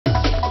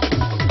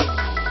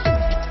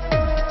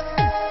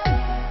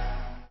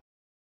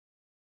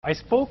I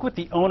spoke with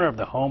the owner of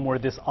the home where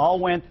this all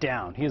went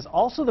down. He is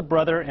also the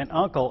brother and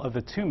uncle of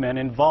the two men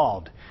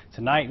involved.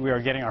 Tonight we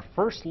are getting our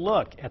first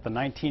look at the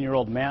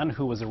 19-year-old man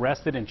who was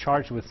arrested and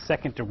charged with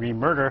second-degree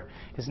murder.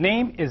 His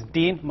name is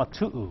Dean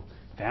Matuu.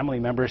 Family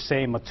members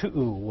say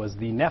Matuu was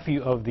the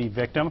nephew of the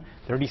victim,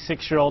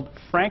 36-year-old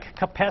Frank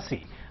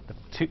Capesi.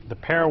 The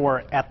pair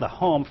were at the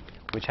home,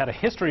 which had a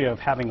history of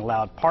having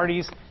loud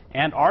parties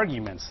and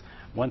arguments.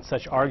 One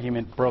such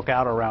argument broke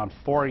out around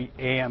 4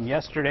 a.m.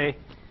 yesterday.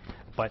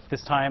 But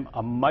this time,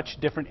 a much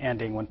different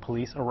ending. When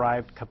police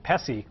arrived,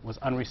 Capesi was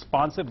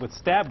unresponsive with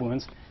stab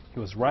wounds.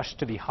 He was rushed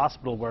to the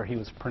hospital where he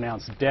was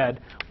pronounced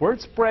dead. Word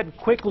spread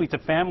quickly to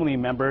family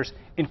members,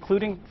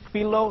 including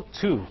Philo,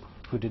 too,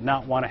 who did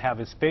not want to have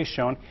his face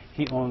shown.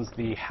 He owns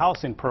the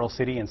house in Pearl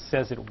City and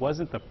says it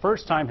wasn't the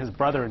first time his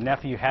brother and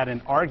nephew had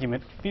an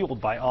argument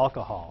fueled by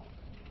alcohol.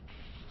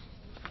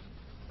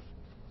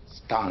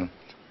 Stunned.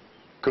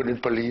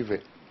 Couldn't believe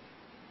it.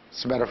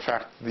 As a matter of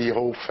fact, the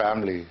whole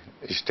family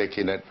is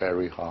taking it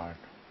very hard.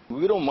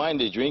 We don't mind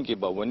they drinking,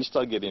 but when they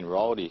start getting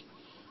rowdy,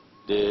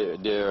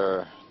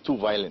 they're too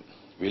violent,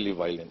 really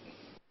violent.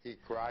 He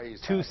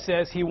cries. Tu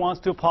says he wants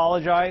to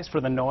apologize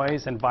for the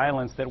noise and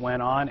violence that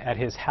went on at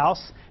his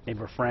house.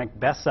 Neighbor Frank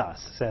Besas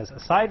says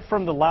aside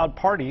from the loud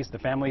parties, the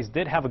families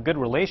did have a good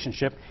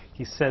relationship.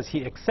 He says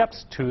he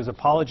accepts Tu's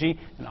apology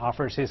and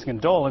offers his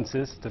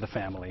condolences to the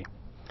family.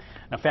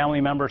 Now,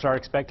 family members are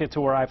expected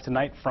to arrive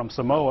tonight from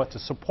Samoa to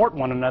support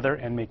one another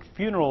and make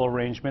funeral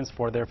arrangements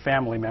for their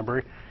family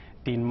member.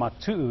 Dean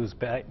Matuu's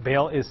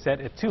bail is set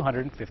at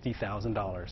 $250,000.